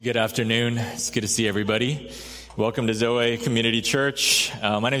Good afternoon. It's good to see everybody. Welcome to Zoe Community Church.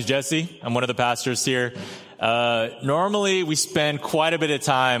 My name is Jesse. I'm one of the pastors here. Normally, we spend quite a bit of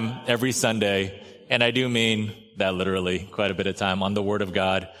time every Sunday, and I do mean that literally, quite a bit of time on the Word of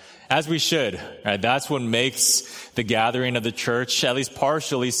God, as we should. Right? That's what makes the gathering of the church, at least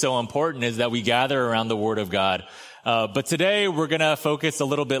partially, so important, is that we gather around the Word of God. But today we're going to focus a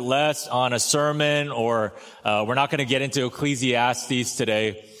little bit less on a sermon, or we're not going to get into Ecclesiastes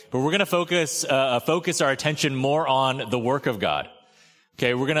today, but we're going to focus our attention more on the work of God.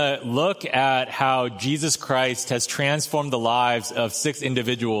 Okay, we're going to look at how Jesus Christ has transformed the lives of 6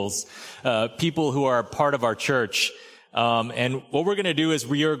 individuals, people who are part of our church. And what we're going to do is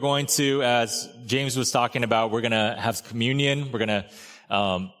we are going to, as James was talking about, we're going to have communion. We're going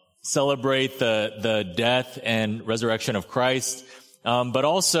to celebrate the death and resurrection of Christ. But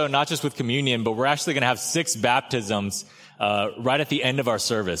also not just with communion, but we're actually going to have 6 baptisms right at the end of our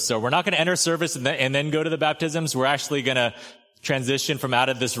service. So we're not going to enter service and then go to the baptisms. We're actually going to transition from out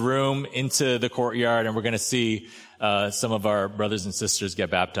of this room into the courtyard, and we're going to see some of our brothers and sisters get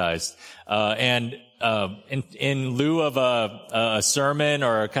baptized. In lieu of a sermon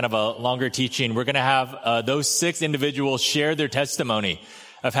or kind of a longer teaching, we're going to have those 6 individuals share their testimony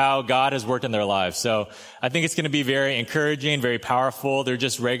of how God has worked in their lives. So I think it's going to be very encouraging, very powerful. They're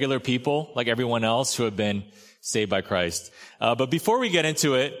just regular people like everyone else who have been saved by Christ. But before we get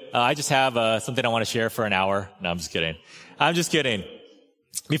into it, I just have something I want to share for an hour. No, I'm just kidding.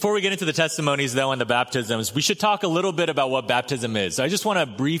 Before we get into the testimonies, though, and the baptisms, we should talk a little bit about what baptism is. So I just want to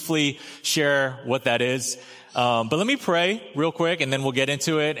briefly share what that is. But let me pray real quick, and then we'll get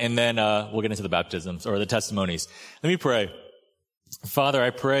into it, and then we'll get into the baptisms or the testimonies. Let me pray. Father,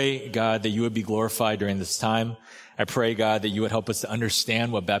 I pray, God, that you would be glorified during this time. I pray, God, that you would help us to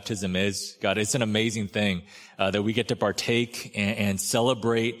understand what baptism is. God, it's an amazing thing that we get to partake and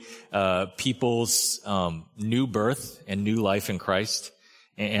celebrate people's new birth and new life in Christ.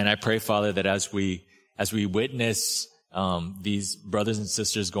 And I pray, Father, that as we witness these brothers and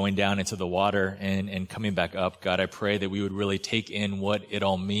sisters going down into the water and coming back up, God, I pray that we would really take in what it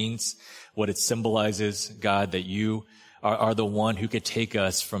all means, what it symbolizes, God, that you are the one who could take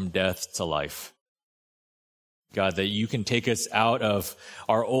us from death to life. God, that you can take us out of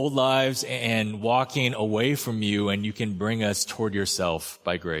our old lives and walking away from you, and you can bring us toward yourself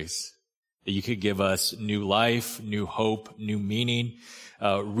by grace. That you could give us new life, new hope, new meaning,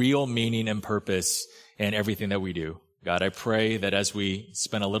 real meaning and purpose in everything that we do. God, I pray that as we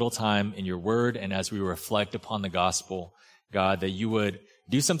spend a little time in your word and as we reflect upon the gospel, God, that you would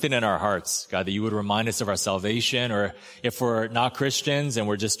do something in our hearts, God, that you would remind us of our salvation, or if we're not Christians and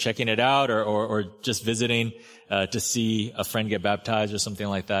we're just checking it out or just visiting to see a friend get baptized or something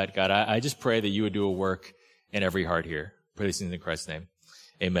like that. God, I just pray that you would do a work in every heart here. Pray these things in Christ's name.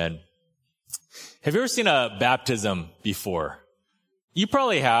 Amen. Have you ever seen a baptism before? You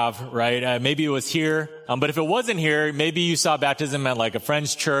probably have, right? Maybe it was here, but if it wasn't here, maybe you saw baptism at like a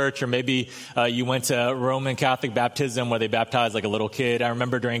friend's church, or maybe you went to Roman Catholic baptism where they baptized like a little kid. I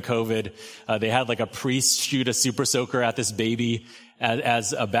remember during COVID, they had like a priest shoot a super soaker at this baby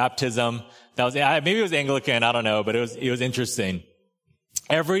as a baptism. That was maybe it was Anglican, I don't know, but it was interesting.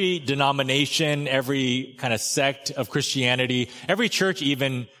 Every denomination, every kind of sect of Christianity, every church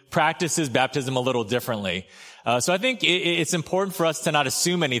even practices baptism a little differently. So I think it's important for us to not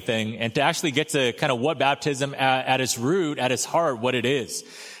assume anything and to actually get to kind of what baptism at its root, at its heart, what it is.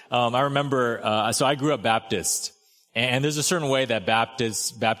 I remember, so I grew up Baptist, and there's a certain way that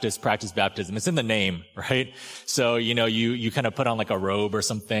Baptists practice baptism. It's in the name, right? So, you kind of put on like a robe or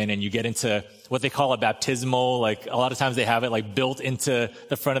something, and you get into what they call a baptismal. Like a lot of times they have it like built into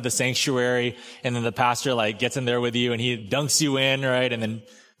the front of the sanctuary, and then the pastor like gets in there with you and he dunks you in, right? And then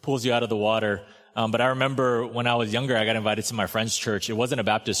pulls you out of the water. But I remember when I was younger, I got invited to my friend's church. It wasn't a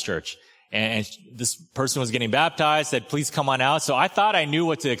Baptist church. And this person was getting baptized, said, please come on out. So I thought I knew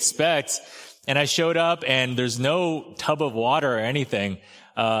what to expect. And I showed up, and there's no tub of water or anything.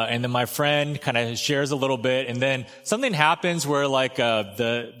 And then my friend kind of shares a little bit. And then something happens where like,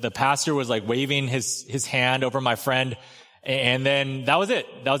 the pastor was like waving his hand over my friend. And then that was it.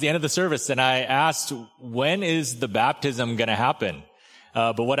 That was the end of the service. And I asked, when is the baptism going to happen?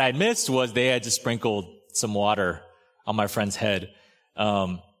 But what I missed was they had just sprinkled some water on my friend's head.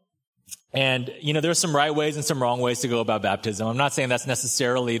 And, there's some right ways and some wrong ways to go about baptism. I'm not saying that's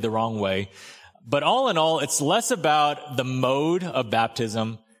necessarily the wrong way. But all in all, it's less about the mode of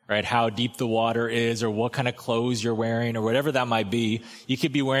baptism, right? How deep the water is, or what kind of clothes you're wearing, or whatever that might be. You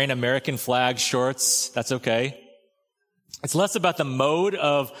could be wearing American flag shorts. That's okay. It's less about the mode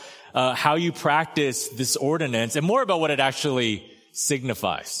of how you practice this ordinance and more about what it actually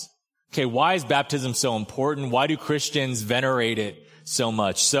signifies. Okay, why is baptism so important? Why do Christians venerate it so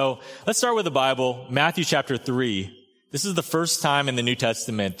much? So let's start with the Bible, Matthew chapter 3. This is the first time in the New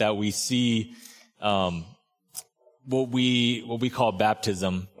Testament that we see what we call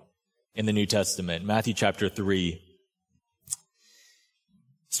baptism in the New Testament. Matthew chapter 3.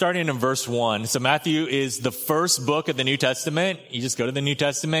 Starting in verse 1. So Matthew is the first book of the New Testament. You just go to the New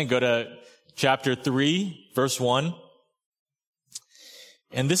Testament, go to chapter 3, verse 1.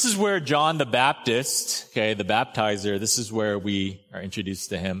 And this is where John the Baptist, okay, the baptizer, this is where we are introduced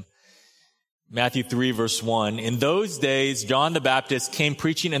to him. Matthew 3, verse 1. In those days, John the Baptist came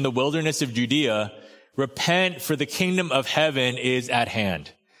preaching in the wilderness of Judea, repent, for the kingdom of heaven is at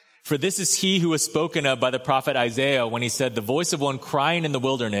hand. For this is he who was spoken of by the prophet Isaiah when he said, the voice of one crying in the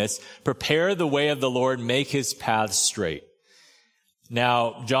wilderness, prepare the way of the Lord, make his paths straight.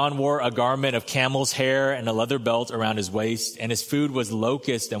 Now, John wore a garment of camel's hair and a leather belt around his waist, and his food was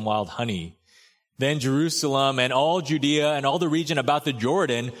locust and wild honey. Then Jerusalem and all Judea and all the region about the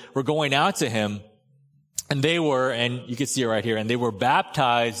Jordan were going out to him, and they were, and you can see it right here, and they were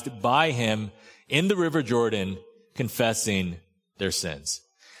baptized by him in the river Jordan, confessing their sins.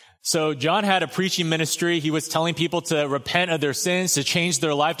 So John had a preaching ministry. He was telling people to repent of their sins, to change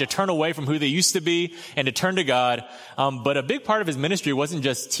their life, to turn away from who they used to be, and to turn to God. But a big part of his ministry wasn't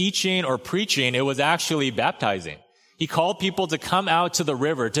just teaching or preaching. It was actually baptizing. He called people to come out to the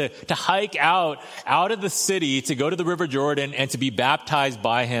river, to hike out of the city, to go to the river Jordan, and to be baptized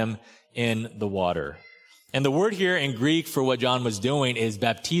by him in the water. And the word here in Greek for what John was doing is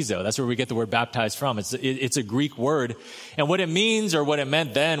baptizo. That's where we get the word baptized from. It's a Greek word. And what it means, or what it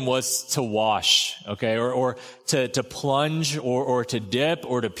meant then, was to wash, okay, or to plunge, or to dip,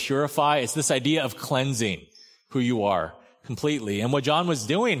 or to purify. It's this idea of cleansing who you are completely. And what John was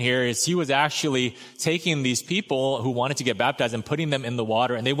doing here is he was actually taking these people who wanted to get baptized and putting them in the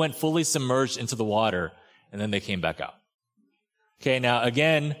water, and they went fully submerged into the water, and then they came back out. Okay, now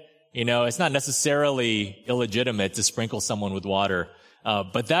again, it's not necessarily illegitimate to sprinkle someone with water,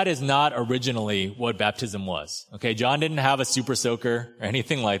 but that is not originally what baptism was. Okay, John didn't have a super soaker or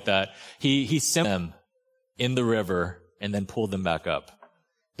anything like that. He sent them in the river and then pulled them back up.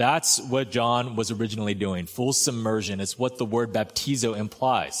 That's what John was originally doing, full submersion. It's what the word baptizo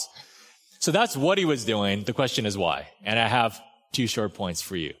implies. So that's what he was doing. The question is why? And I have 2 short points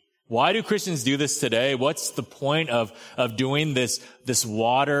for you. Why do Christians do this today? What's the point of doing this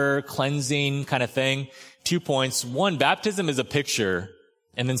water cleansing kind of thing? 2 points. 1, baptism is a picture.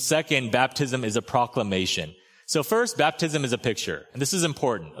 And then 2, baptism is a proclamation. So first, baptism is a picture. And this is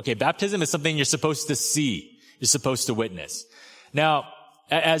important. Okay, baptism is something you're supposed to see. You're supposed to witness. Now,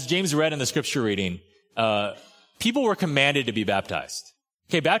 as James read in the scripture reading, people were commanded to be baptized.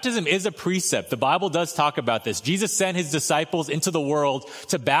 Okay, baptism is a precept. The Bible does talk about this. Jesus sent his disciples into the world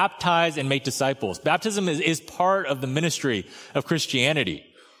to baptize and make disciples. Baptism is part of the ministry of Christianity.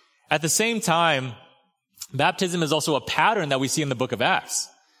 At the same time, baptism is also a pattern that we see in the book of Acts.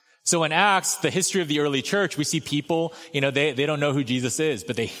 So in Acts, the history of the early church, we see people, they don't know who Jesus is,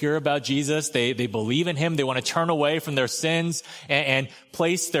 but they hear about Jesus. They believe in him. They want to turn away from their sins and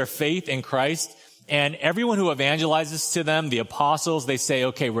place their faith in Christ. And everyone who evangelizes to them, the apostles, they say,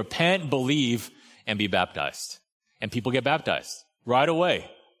 okay, repent, believe, and be baptized. And people get baptized right away.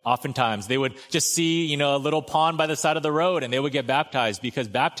 Oftentimes, they would just see, a little pond by the side of the road, and they would get baptized because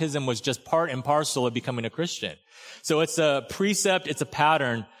baptism was just part and parcel of becoming a Christian. So it's a precept, it's a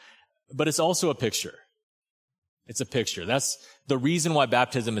pattern, but it's also a picture. It's a picture. That's the reason why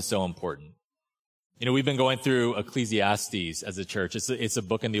baptism is so important. We've been going through Ecclesiastes as a church. It's a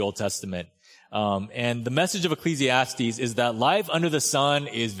book in the Old Testament. And the message of Ecclesiastes is that life under the sun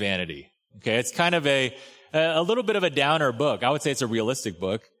is vanity. Okay, it's kind of a little bit of a downer book. I would say it's a realistic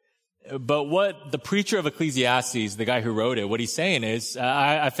book. But what the preacher of Ecclesiastes, the guy who wrote it, what he's saying is,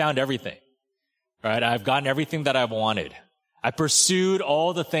 I found everything. Right? I've gotten everything that I've wanted. I pursued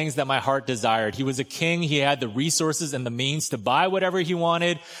all the things that my heart desired. He was a king. He had the resources and the means to buy whatever he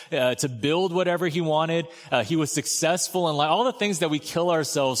wanted, to build whatever he wanted. He was successful in life. All the things that we kill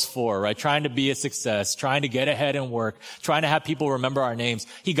ourselves for, right? Trying to be a success, trying to get ahead in work, trying to have people remember our names.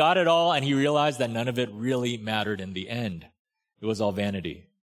 He got it all, and he realized that none of it really mattered in the end. It was all vanity.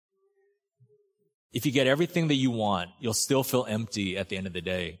 If you get everything that you want, you'll still feel empty at the end of the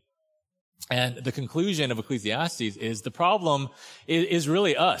day. And the conclusion of Ecclesiastes is the problem is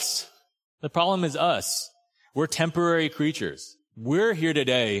really us. The problem is us. We're temporary creatures. We're here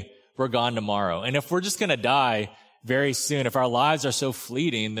today. We're gone tomorrow. And if we're just going to die very soon, if our lives are so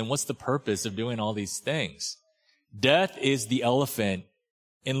fleeting, then what's the purpose of doing all these things? Death is the elephant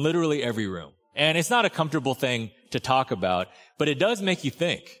in literally every room. And it's not a comfortable thing to talk about, but it does make you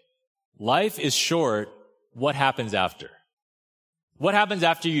think. Life is short. What happens after? What happens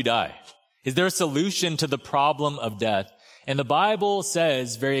after you die? Is there a solution to the problem of death? And the Bible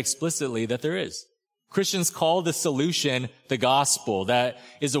says very explicitly that there is. Christians call the solution the gospel. That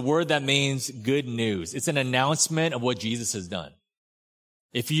is a word that means good news. It's an announcement of what Jesus has done.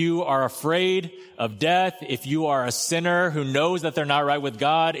 If you are afraid of death, if you are a sinner who knows that they're not right with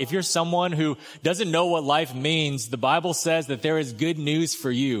God, if you're someone who doesn't know what life means, the Bible says that there is good news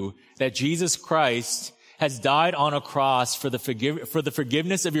for you, that Jesus Christ has died on a cross for the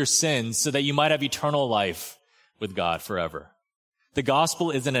forgiveness of your sins so that you might have eternal life with God forever. The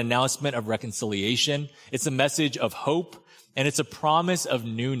gospel is an announcement of reconciliation. It's a message of hope, and it's a promise of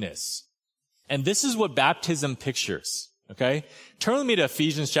newness. And this is what baptism pictures, okay? Turn with me to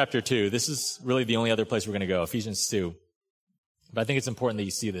Ephesians chapter 2. This is really the only other place we're going to go, Ephesians 2. But I think it's important that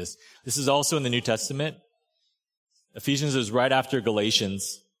you see this. This is also in the New Testament. Ephesians is right after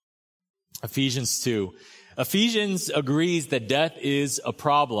Galatians. Ephesians 2. Ephesians agrees that death is a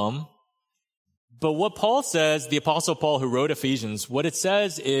problem. But what Paul says, the Apostle Paul who wrote Ephesians, what it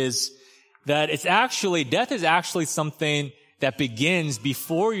says is that death is actually something that begins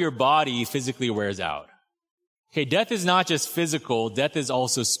before your body physically wears out. Okay, death is not just physical, death is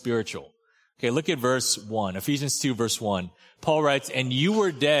also spiritual. Okay, look at verse 1, Ephesians 2 verse 1. Paul writes, "And you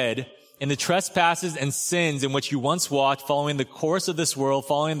were dead in the trespasses and sins in which you once walked, following the course of this world,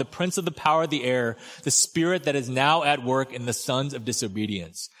 following the prince of the power of the air, the spirit that is now at work in the sons of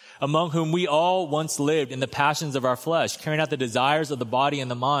disobedience, among whom we all once lived in the passions of our flesh, carrying out the desires of the body and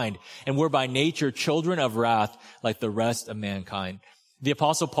the mind, and were by nature children of wrath like the rest of mankind." The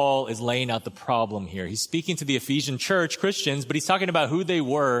Apostle Paul is laying out the problem here. He's speaking to the Ephesian church, Christians, but he's talking about who they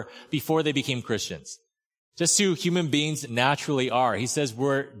were before they became Christians. Just who human beings naturally are. He says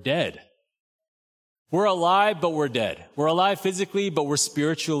we're dead. We're alive, but we're dead. We're alive physically, but we're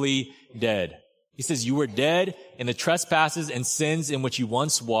spiritually dead. He says, you were dead in the trespasses and sins in which you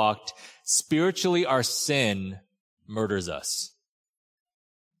once walked. Spiritually, our sin murders us.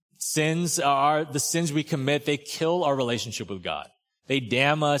 The sins we commit, they kill our relationship with God. They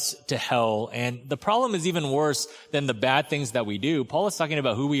damn us to hell. And the problem is even worse than the bad things that we do. Paul is talking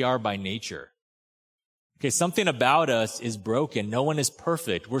about who we are by nature. Okay, something about us is broken. No one is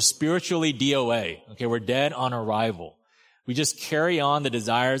perfect. We're spiritually DOA. Okay, we're dead on arrival. We just carry on the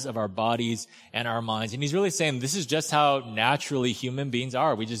desires of our bodies and our minds. And he's really saying this is just how naturally human beings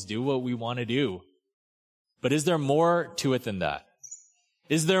are. We just do what we want to do. But is there more to it than that?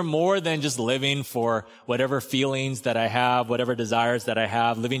 Is there more than just living for whatever feelings that I have, whatever desires that I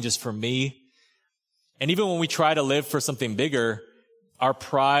have, living just for me? And even when we try to live for something bigger, our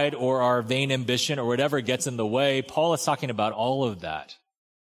pride or our vain ambition or whatever gets in the way, Paul is talking about all of that.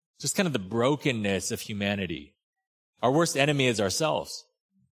 Just kind of the brokenness of humanity. Our worst enemy is ourselves.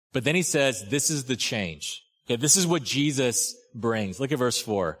 But then he says, this is the change. Okay, this is what Jesus brings. Look at verse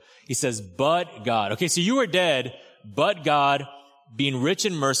 4. He says, but God. Okay, so you were dead, but God, being rich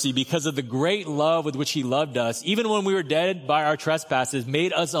in mercy because of the great love with which he loved us, even when we were dead by our trespasses,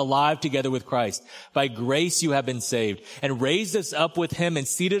 made us alive together with Christ. By grace you have been saved, and raised us up with him and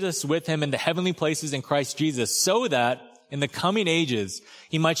seated us with him in the heavenly places in Christ Jesus, so that in the coming ages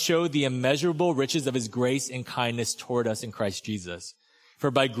he might show the immeasurable riches of his grace and kindness toward us in Christ Jesus.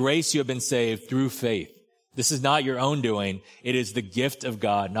 For by grace you have been saved through faith. This is not your own doing. It is the gift of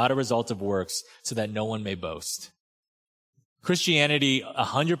God, not a result of works, so that no one may boast. Christianity,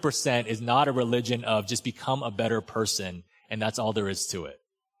 100%, is not a religion of just become a better person, and that's all there is to it.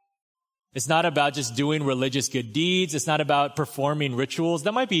 It's not about just doing religious good deeds. It's not about performing rituals.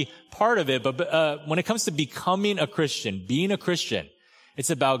 That might be part of it, but when it comes to becoming a Christian, being a Christian, it's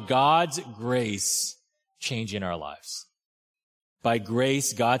about God's grace changing our lives. By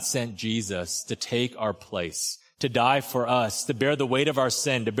grace, God sent Jesus to take our place, to die for us, to bear the weight of our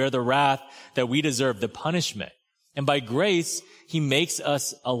sin, to bear the wrath that we deserve, the punishment. And by grace, he makes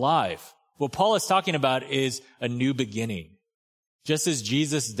us alive. What Paul is talking about is a new beginning. Just as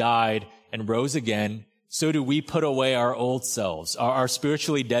Jesus died and rose again, so do we put away our old selves, our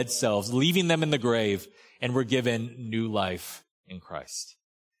spiritually dead selves, leaving them in the grave, and we're given new life in Christ.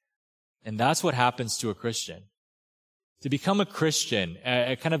 And that's what happens to a Christian. To become a Christian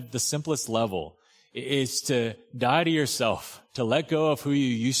at kind of the simplest level is to die to yourself, to let go of who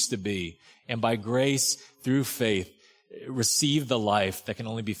you used to be, and by grace, through faith, receive the life that can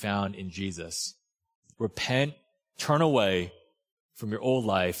only be found in Jesus. Repent, turn away from your old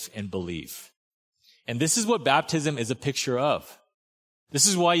life, and believe. And this is what baptism is a picture of. This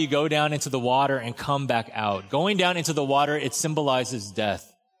is why you go down into the water and come back out. Going down into the water, it symbolizes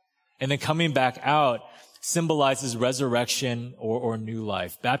death. And then coming back out symbolizes resurrection or new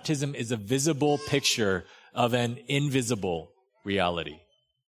life. Baptism is a visible picture of an invisible reality.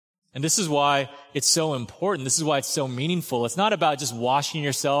 And this is why it's so important. This is why it's so meaningful. It's not about just washing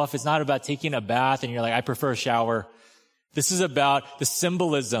yourself. It's not about taking a bath and you're like, I prefer a shower. This is about the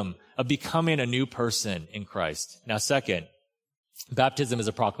symbolism of becoming a new person in Christ. Now, second, baptism is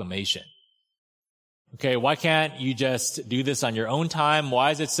a proclamation. Okay, why can't you just do this on your own time?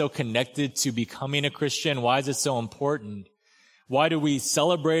 Why is it so connected to becoming a Christian? Why is it so important? Why do we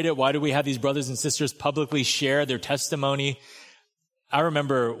celebrate it? Why do we have these brothers and sisters publicly share their testimony? I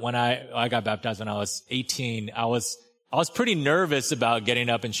remember when I got baptized when I was 18, I was pretty nervous about getting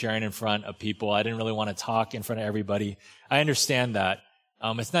up and sharing in front of people. I didn't really want to talk in front of everybody. I understand that.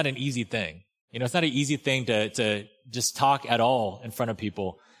 It's not an easy thing. It's not an easy thing to just talk at all in front of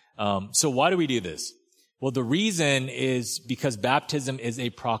people. So why do we do this? Well, the reason is because baptism is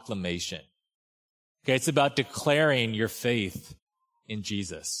a proclamation. Okay, it's about declaring your faith in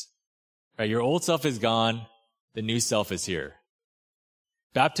Jesus. Right? Your old self is gone. The new self is here.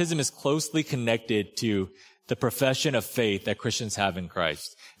 Baptism is closely connected to the profession of faith that Christians have in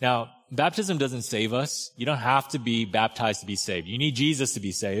Christ. Now, baptism doesn't save us. You don't have to be baptized to be saved. You need Jesus to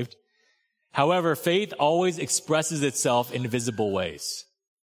be saved. However, faith always expresses itself in visible ways.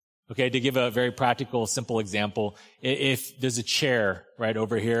 Okay, to give a very practical, simple example, if there's a chair right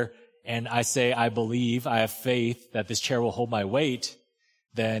over here, and I say, I believe, I have faith that this chair will hold my weight,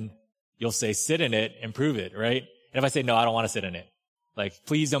 then you'll say, sit in it and prove it, right? And if I say, no, I don't want to sit in it, like,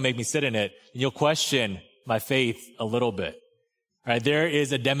 please don't make me sit in it, then you'll question my faith a little bit. All right, there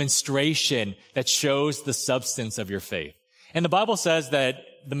is a demonstration that shows the substance of your faith. And the Bible says that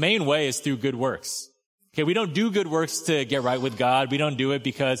the main way is through good works. Okay, we don't do good works to get right with God. We don't do it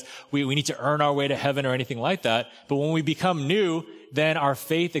because we need to earn our way to heaven or anything like that. But when we become new, then our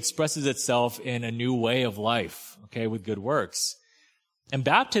faith expresses itself in a new way of life, okay, with good works. And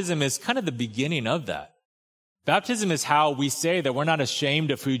baptism is kind of the beginning of that. Baptism is how we say that we're not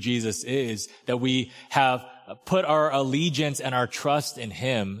ashamed of who Jesus is, that we have put our allegiance and our trust in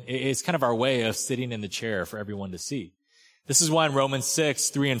him. It's kind of our way of sitting in the chair for everyone to see. This is why in Romans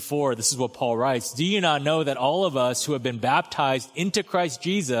 6:3-4, this is what Paul writes. Do you not know that all of us who have been baptized into Christ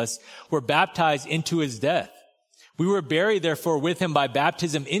Jesus were baptized into his death? We were buried, therefore, with him by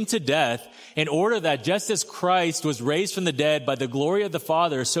baptism into death, in order that just as Christ was raised from the dead by the glory of the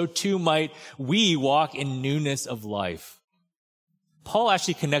Father, so too might we walk in newness of life. Paul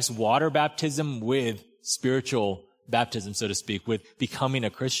actually connects water baptism with spiritual baptism, so to speak, with becoming a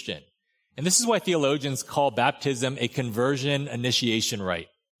Christian. And this is why theologians call baptism a conversion initiation rite.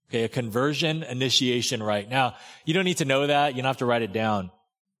 Okay, a conversion initiation rite. Now, you don't need to know that. You don't have to write it down.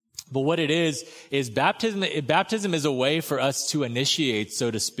 But what it is baptism is a way for us to initiate,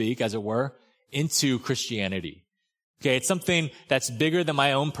 so to speak, as it were, into Christianity. Okay, it's something that's bigger than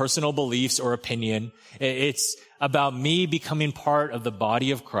my own personal beliefs or opinion. It's about me becoming part of the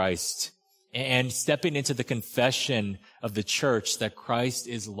body of Christ and stepping into the confession of the church that Christ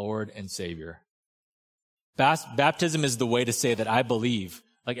is Lord and Savior. Baptism is the way to say that I believe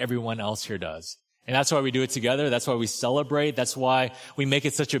like everyone else here does. And that's why we do it together. That's why we celebrate. That's why we make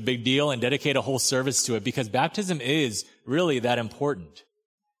it such a big deal and dedicate a whole service to it, because baptism is really that important.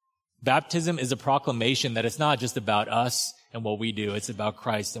 Baptism is a proclamation that it's not just about us and what we do. It's about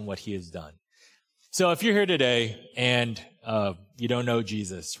Christ and what he has done. So if you're here today and you don't know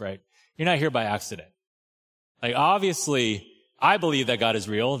Jesus, right? You're not here by accident. Like, obviously, I believe that God is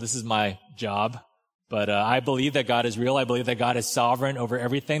real. This is my job. But I believe that God is real. I believe that God is sovereign over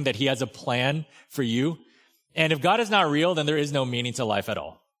everything, that he has a plan for you. And if God is not real, then there is no meaning to life at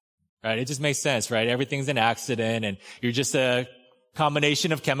all. Right? It just makes sense, right? Everything's an accident and you're just a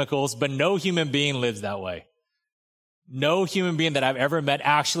combination of chemicals, but no human being lives that way. No human being that I've ever met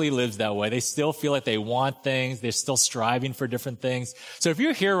actually lives that way. They still feel like they want things. They're still striving for different things. So if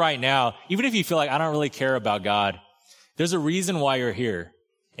you're here right now, even if you feel like I don't really care about God, there's a reason why you're here.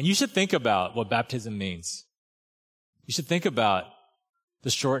 And you should think about what baptism means. You should think about the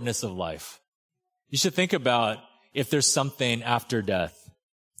shortness of life. You should think about if there's something after death.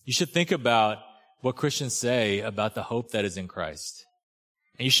 You should think about what Christians say about the hope that is in Christ.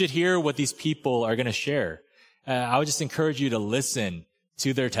 And you should hear what these people are going to share. I would just encourage you to listen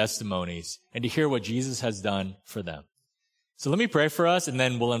to their testimonies and to hear what Jesus has done for them. So let me pray for us, and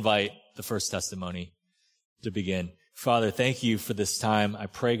then we'll invite the first testimony to begin. Father, thank you for this time. I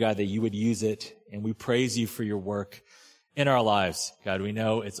pray, God, that you would use it, and we praise you for your work in our lives. God, we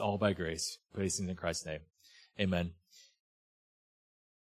know it's all by grace. Praise in Christ's name. Amen.